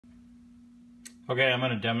Okay, I'm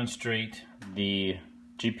going to demonstrate the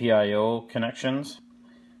GPIO connections.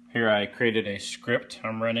 Here I created a script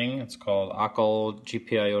I'm running. It's called ACL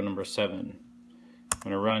GPIO number 7. I'm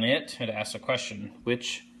going to run it. It asks a question.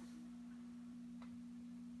 Which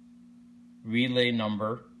relay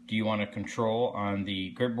number do you want to control on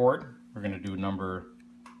the Gertboard? We're going to do number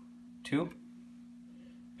 2.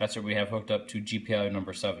 That's what we have hooked up to GPIO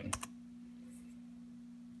number 7.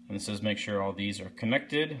 And it says make sure all these are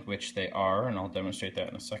connected, which they are, and I'll demonstrate that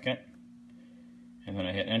in a second. And then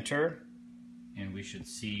I hit enter, and we should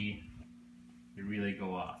see the relay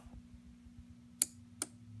go off.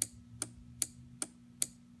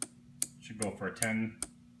 Should go for 10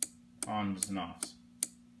 ons and offs.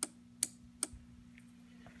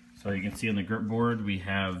 So you can see on the Gertboard we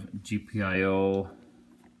have GPIO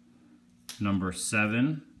number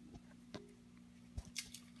 7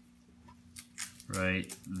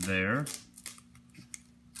 right there.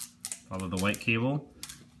 Follow the white cable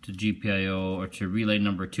to GPIO or to relay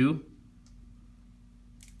number 2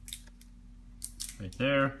 right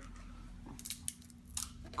there,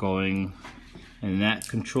 going, and that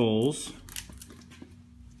controls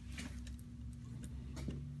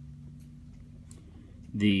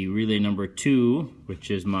the relay number 2,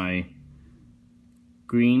 which is my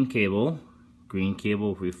green cable. Green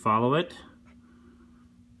cable, if we follow it,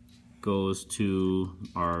 goes to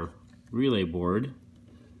our relay board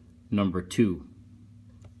number 2.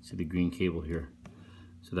 See the green cable here.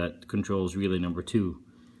 So that controls relay number 2.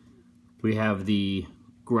 We have the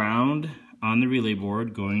ground on the relay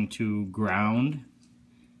board going to ground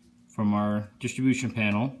from our distribution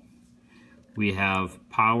panel. We have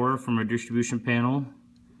power from our distribution panel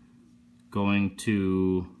going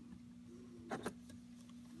to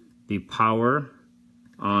the power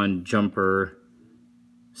on jumper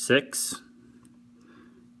 6,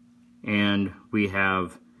 and we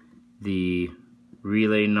have the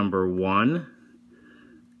relay number 1.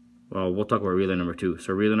 Well, we'll talk about relay number 2.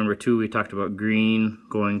 So relay number 2, we talked about green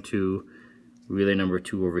going to relay number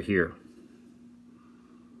 2 over here.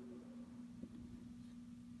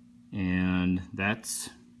 And that's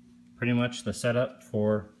pretty much the setup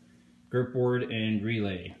for Gertboard and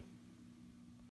relay.